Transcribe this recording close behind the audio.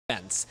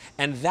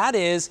and that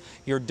is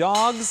your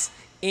dogs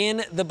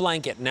in the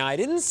blanket. Now, I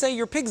didn't say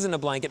your pigs in a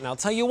blanket, and I'll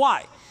tell you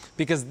why.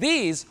 Because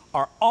these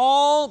are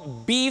all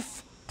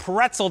beef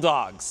pretzel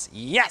dogs.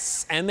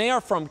 Yes, and they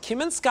are from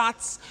Kim and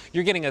Scott's.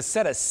 You're getting a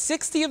set of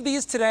 60 of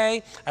these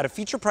today at a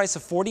feature price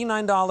of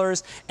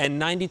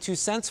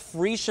 $49.92,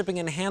 free shipping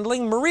and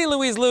handling.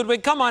 Marie-Louise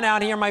Ludwig, come on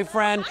out here, my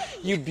friend.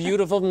 You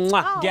beautiful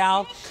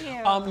gal.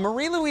 Thank you.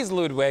 Marie-Louise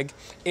Ludwig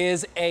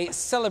is a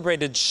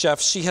celebrated chef.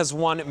 She has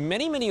won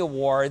many, many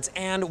awards,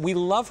 and we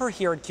love her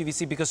here at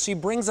QVC because she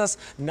brings us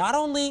not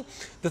only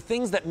the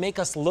things that make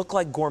us look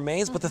like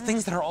gourmets, but the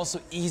things that are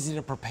also easy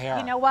to prepare.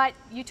 You know what?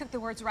 You took the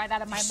words right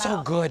out of my mouth.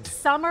 So good.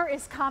 Summer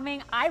is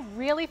coming. I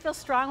really feel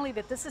strongly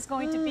that this is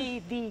going to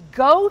be the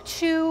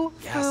go-to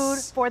food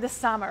for the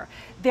summer.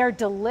 They're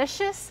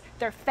delicious,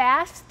 they're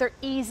fast, they're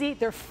easy,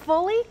 they're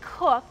fully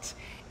cooked,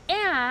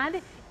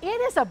 and it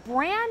is a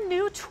brand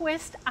new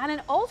twist on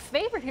an old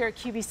favorite here at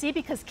QVC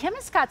because Kim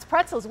and Scott's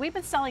pretzels, we've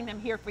been selling them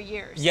here for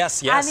years.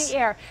 Yes. On the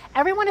air.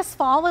 Everyone has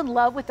fallen in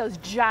love with those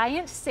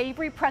giant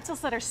savory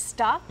pretzels that are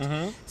stuffed.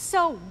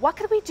 So what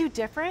could we do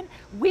different?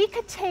 We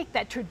could take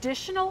that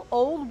traditional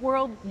old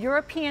world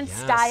European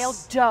style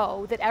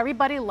dough that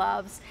everybody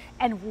loves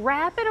and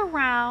wrap it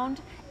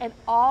around an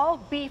all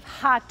beef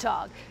hot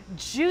dog.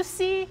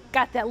 Juicy,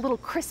 got that little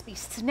crispy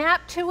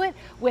snap to it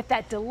with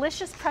that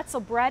delicious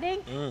pretzel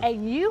breading,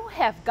 and you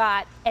have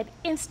got an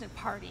instant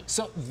party.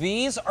 So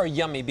these are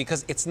yummy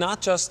because it's not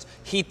just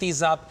heat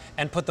these up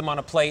and put them on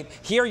a plate.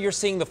 Here you're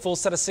seeing the full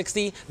set of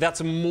 60.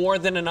 That's more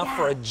than enough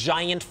for a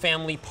giant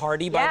family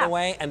party, by the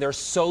way, and they're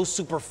so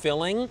super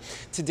filling.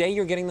 Today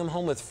you're getting them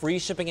home with free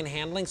shipping and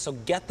handling, so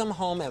get them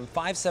home at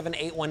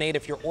 57818.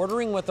 If you're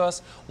ordering with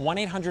us,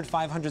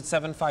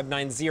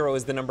 1-800-500-7590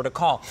 is the number to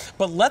call.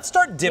 But let's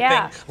start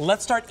dipping.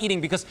 Let's start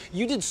eating because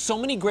you did so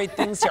many great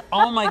things here.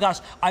 Oh my gosh,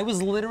 I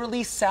was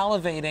literally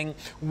salivating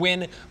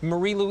when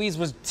Marie-Louise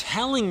was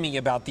telling me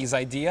about these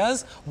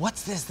ideas.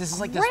 What's this? This is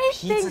like this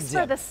pizza dip. Great things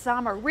for the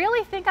summer.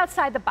 Really think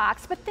outside the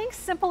box, but think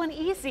simple and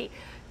easy.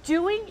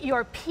 Doing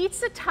your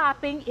pizza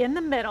topping in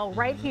the middle,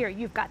 right here.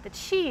 You've got the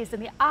cheese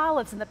and the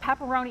olives and the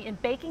pepperoni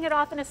and baking it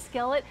off in a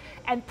skillet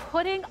and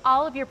putting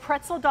all of your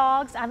pretzel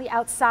dogs on the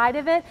outside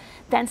of it.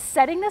 Then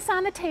setting this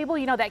on the table,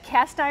 you know, that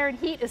cast iron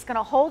heat is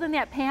gonna hold in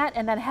that pan,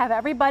 and then have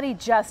everybody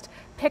just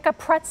pick a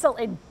pretzel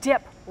and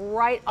dip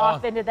right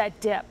off into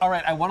that dip. All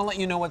right, I wanna let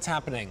you know what's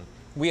happening.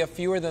 We have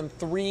fewer than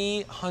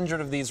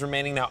 300 of these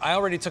remaining now. I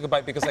already took a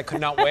bite because I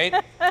could not wait,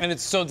 and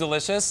it's so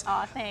delicious.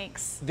 Aw,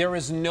 thanks. There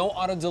is no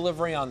auto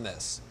delivery on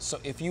this. So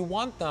if you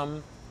want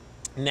them,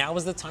 now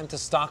is the time to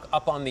stock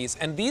up on these.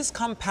 And these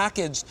come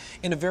packaged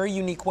in a very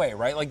unique way,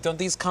 right? Like, don't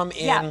these come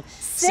in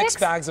 6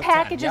 bags of 10?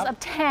 Packages of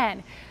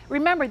 10.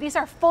 Remember, these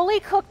are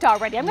fully cooked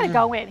already. I'm gonna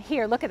go in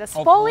here, look at this,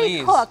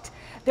 fully cooked.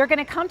 They're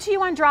gonna come to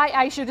you on dry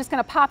ice. You're just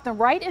gonna pop them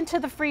right into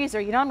the freezer.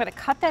 You know, I'm gonna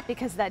cut that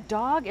because that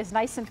dog is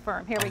nice and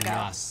firm. Here we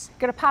go.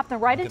 Gonna pop them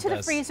right into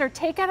the freezer,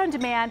 take out on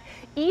demand,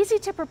 easy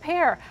to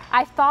prepare.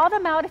 I thaw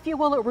them out, if you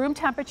will, at room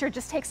temperature.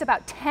 Just takes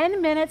about 10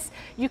 minutes.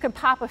 You can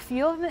pop a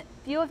few of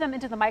them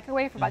into the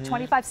microwave for about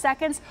 25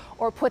 seconds,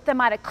 or put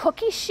them on a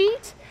cookie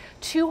sheet,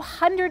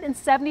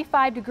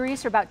 275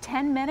 degrees for about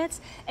 10 minutes,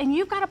 and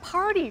you've got a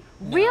party.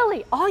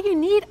 Really, all you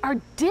need are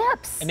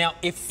dips. And now,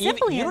 if you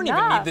don't even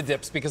need the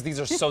dips because these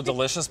are so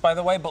delicious, by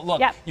the way. But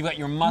look, you got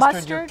your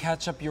mustard, your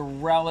ketchup, your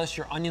relish,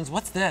 your onions.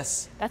 What's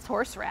this? That's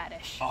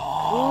horseradish.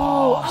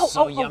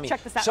 So yummy.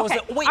 Check this out. Show us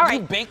wait, you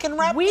bacon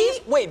wrap these?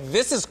 Wait,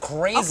 this is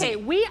crazy. Okay,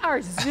 we are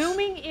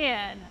zooming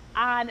in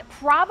on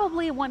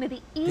probably one of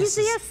the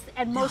easiest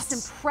and most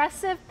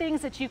impressive things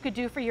that you could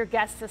do for your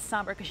guests this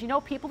summer, because you know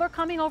people are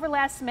coming over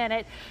last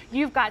minute.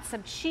 You've got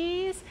some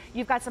cheese,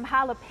 you've got some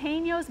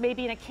jalapenos,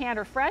 maybe in a can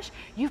or fresh.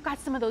 You've got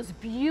some of those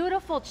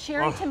beautiful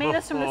cherry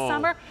tomatoes from the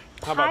summer.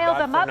 Pile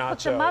them up, put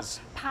them up,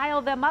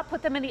 pile them up,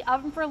 put them in the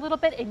oven for a little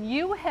bit, and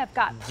you have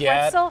got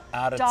pretzel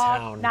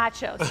dog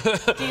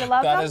nachos. Do you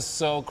love them? That is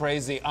so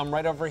crazy. I'm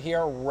right over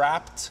here,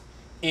 wrapped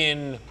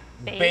in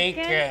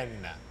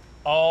bacon.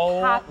 Oh,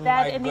 pop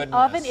that in the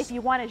oven. If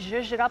you want to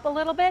zhuzh it up a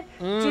little bit,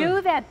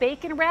 do that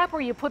bacon wrap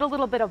where you put a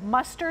little bit of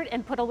mustard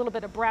and put a little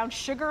bit of brown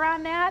sugar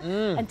on that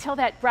until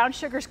that brown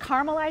sugar's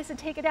caramelized, and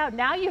take it out.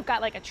 Now you've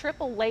got like a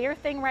triple layer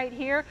thing right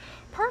here.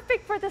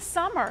 Perfect for the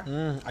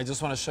summer. I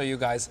just want to show you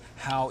guys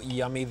how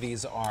yummy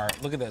these are.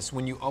 Look at this.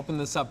 When you open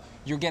this up,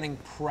 you're getting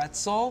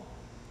pretzel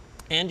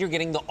and you're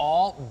getting the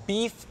all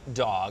beef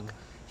dog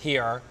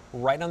here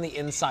right on the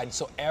inside.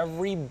 So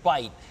every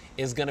bite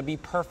is gonna be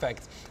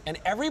perfect. And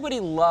everybody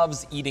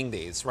loves eating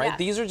these, right?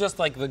 These are just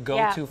like the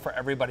go-to for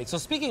everybody. So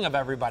speaking of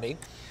everybody,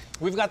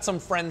 we've got some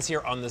friends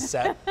here on the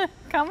set.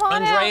 Come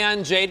on Andrea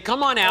and Jade,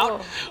 come on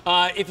out.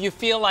 If you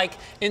feel like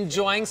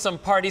enjoying some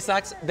party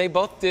snacks, they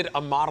both did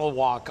a model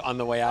walk on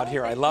the way out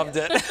here. I loved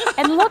it.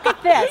 And look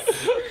at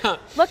this.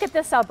 Look at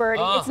this,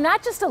 Alberti. It's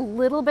not just a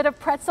little bit of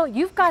pretzel.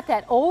 You've got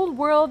that old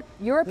world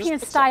European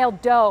style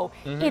dough.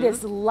 It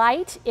is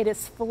light, it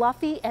is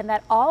fluffy, and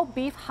that all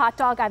beef hot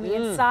dog on the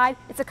inside.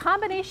 It's a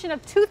combination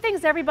of two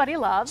things everybody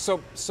loves.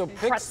 So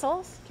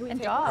pretzels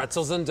and dogs.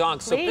 Pretzels and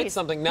dogs. So pick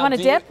something. Now, Want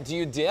to dip? Do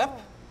you dip?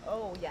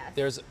 Oh, yes.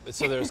 There's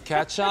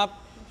ketchup,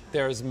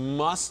 there's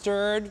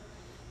mustard,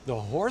 the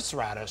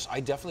horseradish. I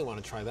definitely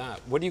want to try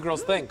that. What do you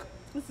girls think?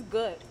 This is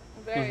good.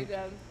 Very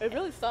good. It's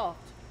really soft.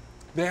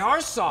 They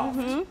are soft,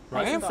 right?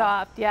 Nice and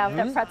soft, yeah, with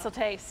that pretzel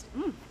taste.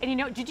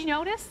 And did you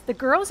notice? The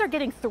girls are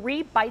getting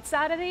 3 bites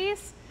out of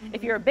these.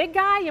 If you're a big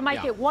guy, you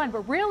might get 1,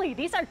 but really,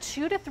 these are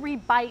 2 to 3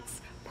 bites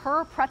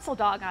per pretzel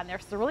dog on there,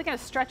 so they're really gonna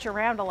stretch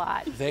around a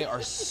lot. They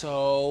are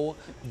so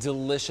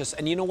delicious.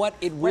 And you know what?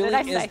 It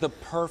really is the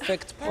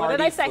perfect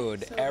party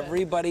food. So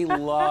everybody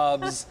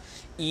loves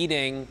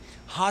eating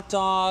hot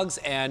dogs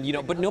and,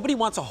 but nobody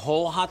wants a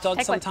whole hot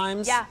dog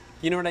sometimes. Yeah.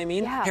 You know what I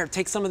mean? Yeah. Here,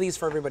 take some of these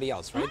for everybody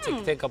else, right?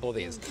 Take a couple of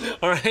these.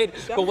 All right?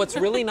 But what's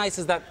really nice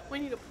is that We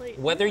need a plate.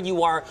 whether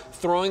you are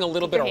throwing a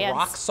little bit of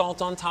rock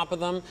salt on top of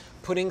them,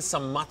 putting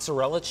some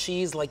mozzarella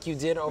cheese like you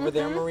did over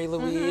there,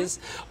 Marie-Louise,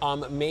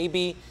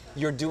 maybe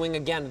you're doing,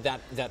 again,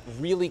 that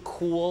really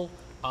cool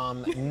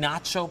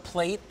nacho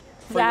plate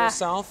for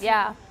yourself.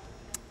 Yeah.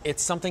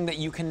 It's something that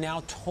you can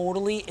now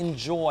totally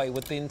enjoy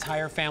with the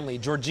entire family.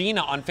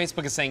 Georgina on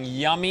Facebook is saying,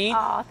 yummy.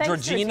 Oh, thanks,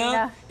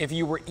 Georgina. If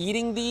you were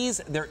eating these,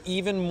 they're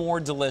even more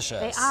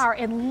delicious. They are,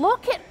 and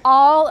look at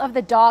all of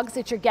the dogs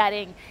that you're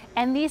getting.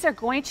 And these are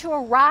going to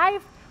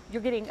arrive,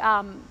 you're getting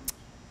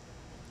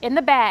in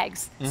the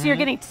bags. So you're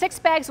getting 6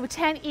 bags with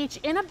 10 each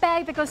in a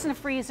bag that goes in the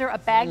freezer, a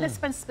bag that's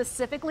been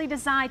specifically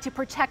designed to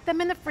protect them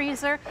in the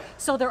freezer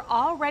so they're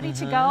all ready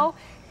to go.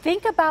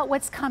 Think about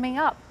what's coming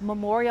up.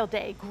 Memorial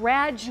Day,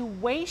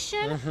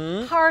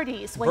 graduation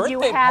parties. When birthday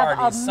you have parties,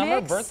 a mix,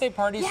 summer birthday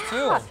parties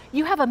too.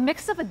 You have a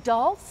mix of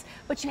adults,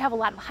 but you have a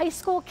lot of high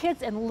school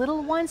kids and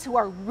little ones who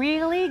are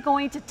really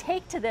going to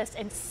take to this,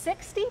 and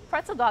 60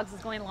 pretzel dogs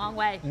is going a long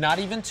way. Not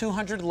even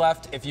 200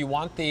 left. If you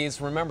want these,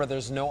 remember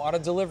there's no auto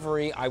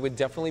delivery. I would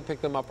definitely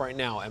pick them up right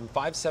now.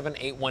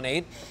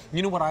 M57818.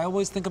 You know what I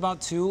always think about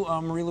too,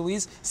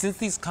 Marie-Louise? Since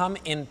these come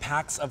in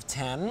packs of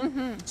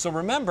 10, so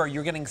remember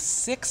you're getting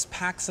 6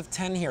 packs of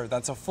 10 here.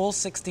 That's a full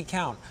 60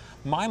 count.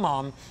 My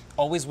mom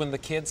always, when the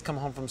kids come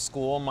home from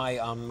school,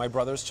 my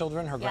brother's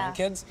children, her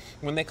grandkids,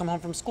 when they come home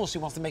from school, she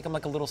wants to make them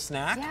like a little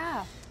snack.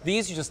 Yeah.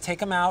 These, you just take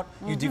them out,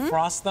 you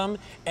defrost them,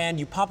 and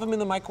you pop them in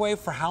the microwave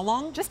for how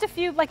long? Just a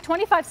few, like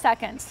 25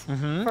 seconds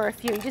for a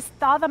few. You just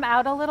thaw them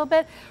out a little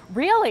bit.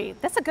 Really,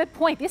 that's a good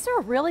point. These are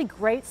a really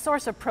great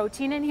source of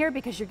protein in here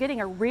because you're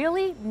getting a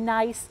really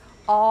nice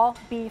all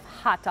beef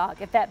hot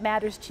dog, if that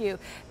matters to you.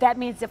 That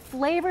means the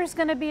flavor is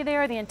going to be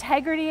there, the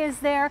integrity is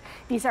there.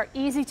 These are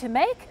easy to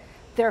make.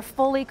 They're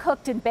fully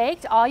cooked and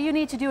baked. All you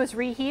need to do is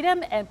reheat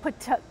them and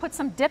put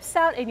some dips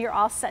out and you're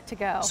all set to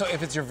go. So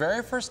if it's your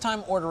very first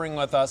time ordering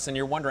with us and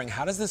you're wondering,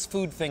 how does this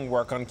food thing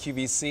work on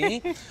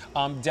QVC?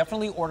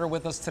 Definitely order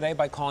with us today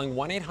by calling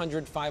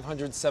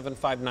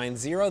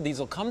 1-800-500-7590. These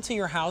will come to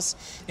your house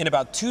in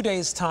about 2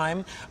 days'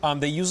 time.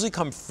 They usually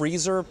come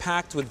freezer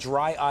packed with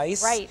dry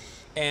ice. Right.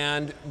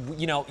 And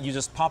you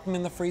just pop them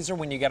in the freezer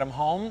when you get them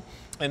home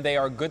and they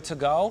are good to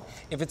go.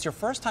 If it's your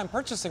first time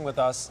purchasing with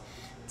us,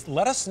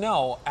 let us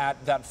know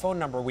at that phone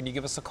number when you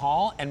give us a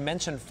call and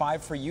mention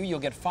 5 for you. You'll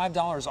get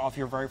 $5 off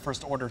your very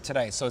first order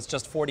today. So it's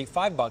just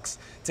 45 bucks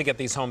to get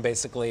these home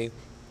basically.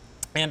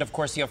 And of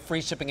course, you have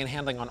free shipping and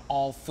handling on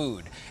all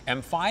food.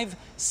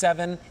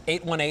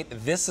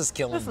 M57818, this is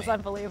killing me. This is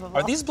unbelievable.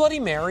 Are these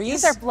Bloody Marys?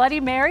 These are Bloody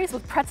Marys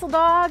with pretzel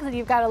dogs, and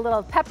you've got a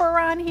little pepper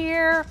on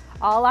here,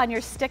 all on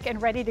your stick and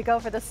ready to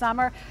go for the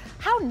summer.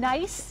 How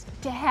nice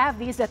to have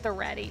these at the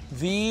ready.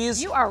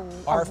 These you are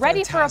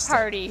ready for a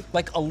party.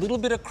 Like a little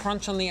bit of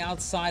crunch on the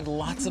outside,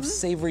 lots of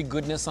savory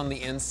goodness on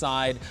the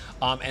inside.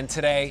 And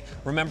today,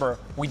 remember,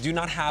 we do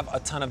not have a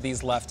ton of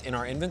these left in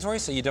our inventory,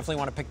 so you definitely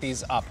want to pick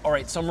these up. All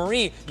right, so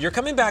Marie, you're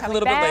coming back a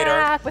little bit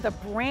later. With a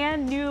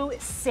brand new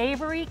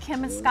savory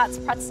Kim and Scott's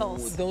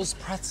pretzels. Ooh, those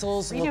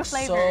pretzels look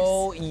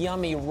so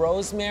yummy.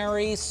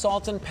 Rosemary,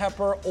 salt and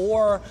pepper,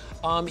 or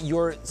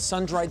your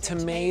sun-dried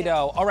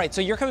tomato. All right,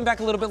 so you're coming back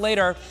a little bit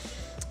later.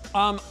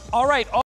 All right.